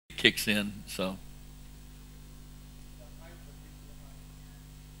kicks in. So.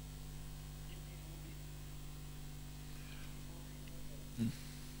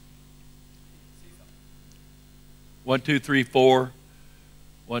 One, two, three, four.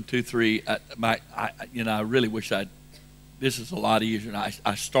 1, 2, 3. I really wish this is a lot easier.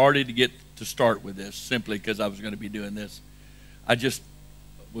 I started to start with this simply because I was going to be doing this. I just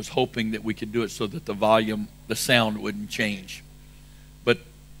was hoping that we could do it so that the volume, the sound wouldn't change. But,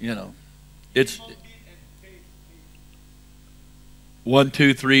 it's 1,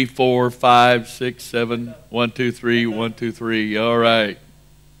 2, 3, 4, 5, 6, 7. 1, 2, 3, 1, 2, 3. All right.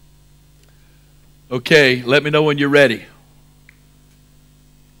 Okay, let me know when you're ready.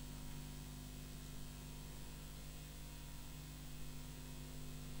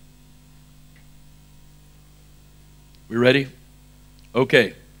 We ready?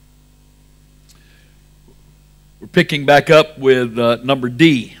 Okay. We're picking back up with number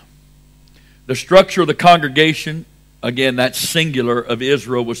D. The structure of the congregation, again, that's singular, of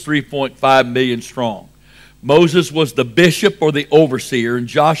Israel was 3.5 million strong. Moses was the bishop or the overseer, and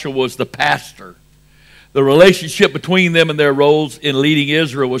Joshua was the pastor. The relationship between them and their roles in leading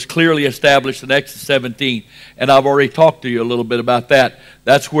Israel was clearly established in Exodus 17, and I've already talked to you a little bit about that.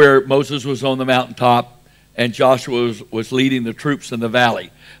 That's where Moses was on the mountaintop, and Joshua was leading the troops in the valley.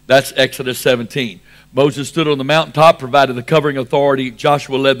 That's Exodus 17. Moses stood on the mountaintop, provided the covering authority.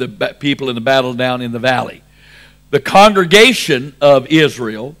 Joshua led the people in the battle down in the valley. The congregation of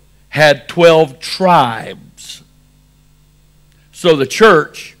Israel had 12 tribes. So the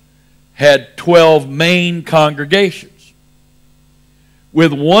church had 12 main congregations,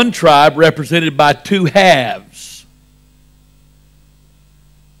 with one tribe represented by 2 halves.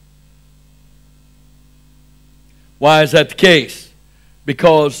 Why is that the case?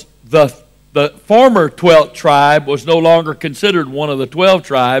 Because the former 12th tribe was no longer considered one of the 12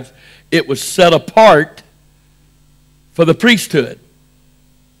 tribes. It was set apart for the priesthood.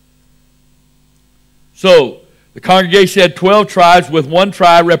 So the congregation had 12 tribes, with one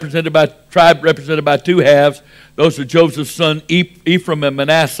tribe represented by 2 halves. Those are Joseph's son Ephraim and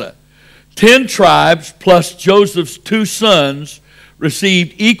Manasseh. 10 tribes plus Joseph's 2 sons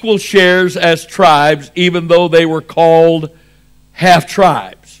received equal shares as tribes, even though they were called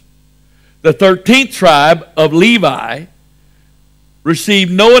half-tribes. The 13th tribe of Levi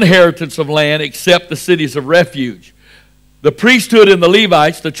received no inheritance of land except the cities of refuge. The priesthood and the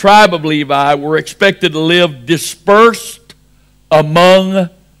Levites, the tribe of Levi, were expected to live dispersed among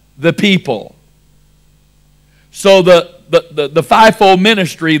the people. So the fivefold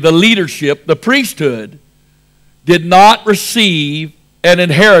ministry, the leadership, the priesthood, did not receive an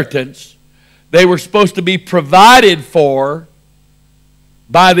inheritance. They were supposed to be provided for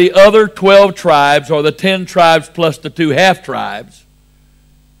by the other 12 tribes, or the 10 tribes plus the 2 half-tribes.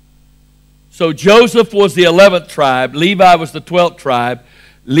 So Joseph was the 11th tribe. Levi was the 12th tribe.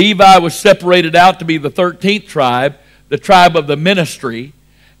 Levi was separated out to be the 13th tribe, the tribe of the ministry.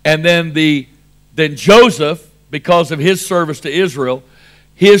 And then Joseph, because of his service to Israel,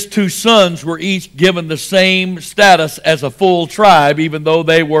 his 2 sons were each given the same status as a full tribe, even though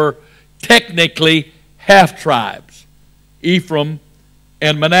they were technically half-tribes, Ephraim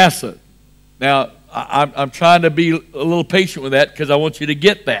and Manasseh. Now, I'm trying to be a little patient with that because I want you to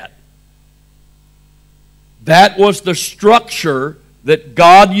get that. That was the structure that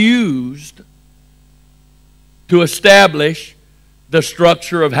God used to establish the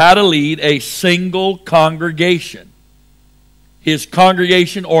structure of how to lead a single congregation. His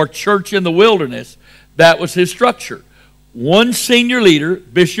congregation or church in the wilderness, that was his structure. One senior leader, one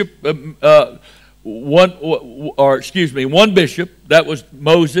bishop, that was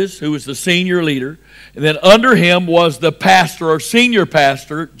Moses, who was the senior leader. And then under him was the pastor or senior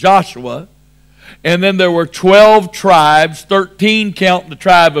pastor, Joshua. And then there were 12 tribes, 13 counting the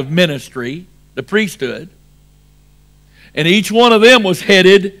tribe of ministry, the priesthood. And each one of them was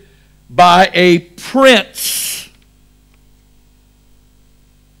headed by a prince.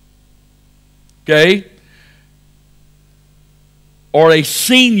 Okay? Or a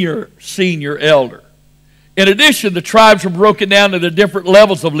senior elder. In addition, the tribes were broken down into different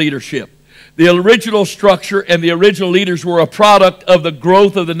levels of leadership. The original structure and the original leaders were a product of the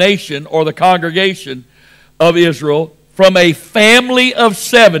growth of the nation or the congregation of Israel from a family of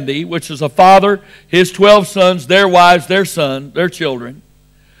 70, which is a father, his 12 sons, their wives, their children.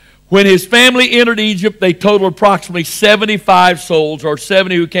 When his family entered Egypt, they totaled approximately 75 souls, or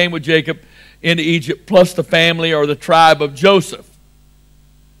 70 who came with Jacob into Egypt, plus the family or the tribe of Joseph.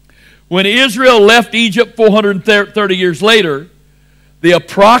 When Israel left Egypt 430 years later, the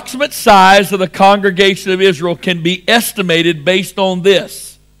approximate size of the congregation of Israel can be estimated based on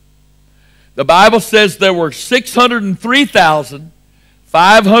this. The Bible says there were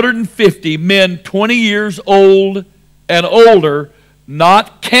 603,550 men 20 years old and older,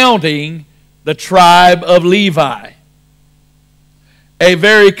 not counting the tribe of Levi. A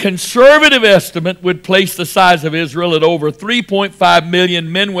very conservative estimate would place the size of Israel at over 3.5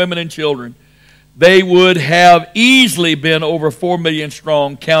 million men, women, and children. They would have easily been over 4 million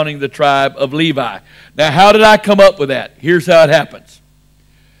strong, counting the tribe of Levi. Now, how did I come up with that? Here's how it happens.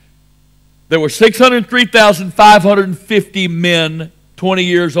 There were 603,550 men 20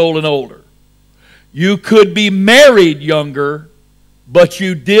 years old and older. You could be married younger, but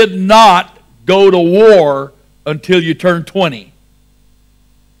you did not go to war until you turned 20.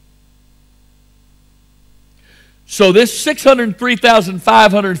 So this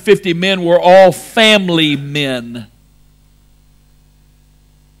 603,550 men were all family men.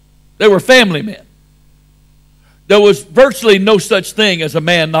 They were family men. There was virtually no such thing as a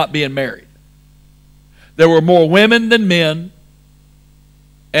man not being married. There were more women than men,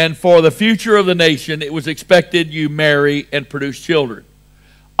 and for the future of the nation, it was expected you marry and produce children.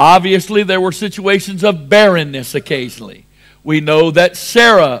 Obviously, there were situations of barrenness occasionally. We know that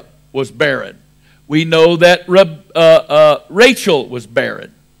Sarah was barren. We know that Rachel was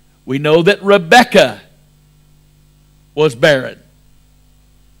barren. We know that Rebekah was barren.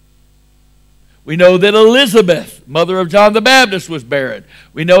 We know that Elizabeth, mother of John the Baptist, was barren.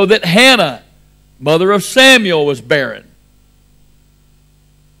 We know that Hannah, mother of Samuel, was barren.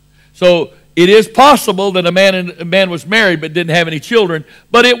 So it is possible that a man was married but didn't have any children,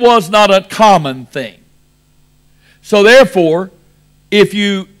 but it was not a common thing. So therefore, if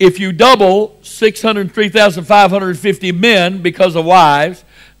you double 603,550 men because of wives,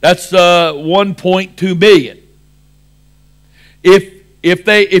 that's 1.2 million.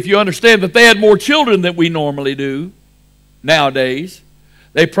 If you understand that they had more children than we normally do nowadays,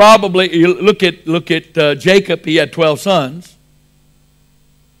 they probably, you look at Jacob, he had 12 sons.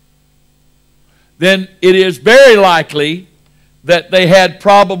 Then it is very likely that they had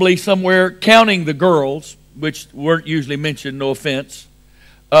probably somewhere, counting the girls, which weren't usually mentioned, no offense,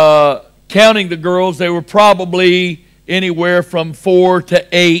 counting the girls, they were probably anywhere from 4 to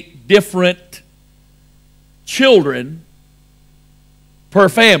 8 different children per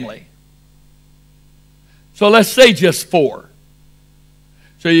family. So let's say just 4.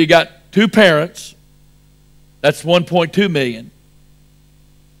 So you got 2 parents, that's 1.2 million.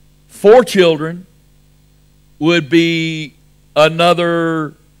 4 children would be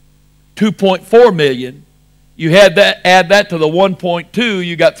another 2.4 million. You add that to the 1.2,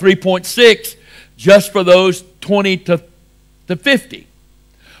 you got 3.6 just for those 20 to 50.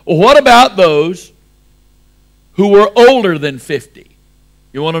 Well, what about those who were older than 50?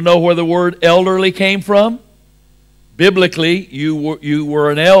 You want to know where the word elderly came from? Biblically, you were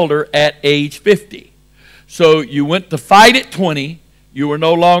an elder at age 50. So you went to fight at 20. You were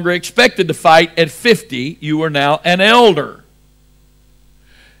no longer expected to fight at 50. You were now an elder.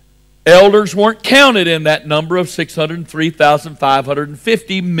 Elders weren't counted in that number of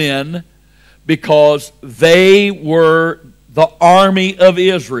 603,550 men because they were the army of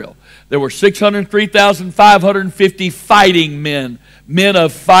Israel. There were 603,550 fighting men, men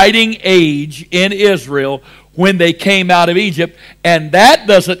of fighting age in Israel when they came out of Egypt, and that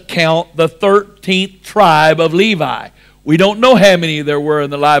doesn't count the 13th tribe of Levi. We don't know how many there were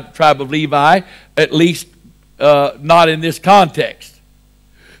in the tribe of Levi, at least not in this context.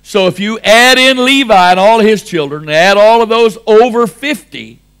 So if you add in Levi and all his children, and add all of those over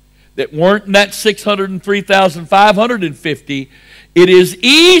 50 that weren't in that 603,550, it is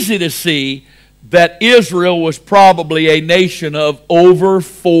easy to see that Israel was probably a nation of over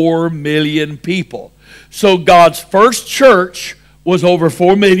 4 million people. So God's first church was over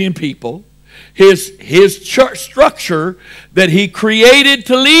 4 million people. His church structure that he created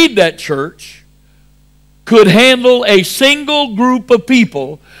to lead that church could handle a single group of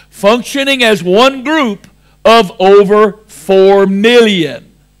people functioning as one group of over 4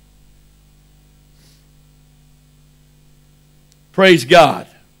 million. Praise God.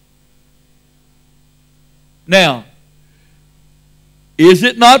 Now, is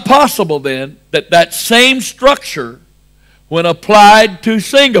it not possible then that that same structure, when applied to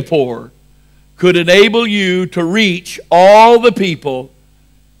Singapore, could enable you to reach all the people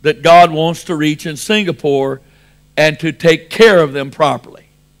that God wants to reach in Singapore and to take care of them properly?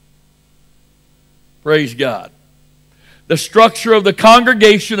 Praise God. The structure of the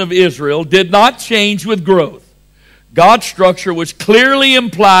congregation of Israel did not change with growth. God's structure was clearly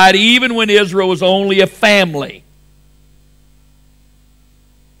implied even when Israel was only a family.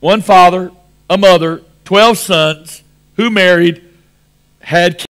 One father, a mother, 12 sons, who married, had kids.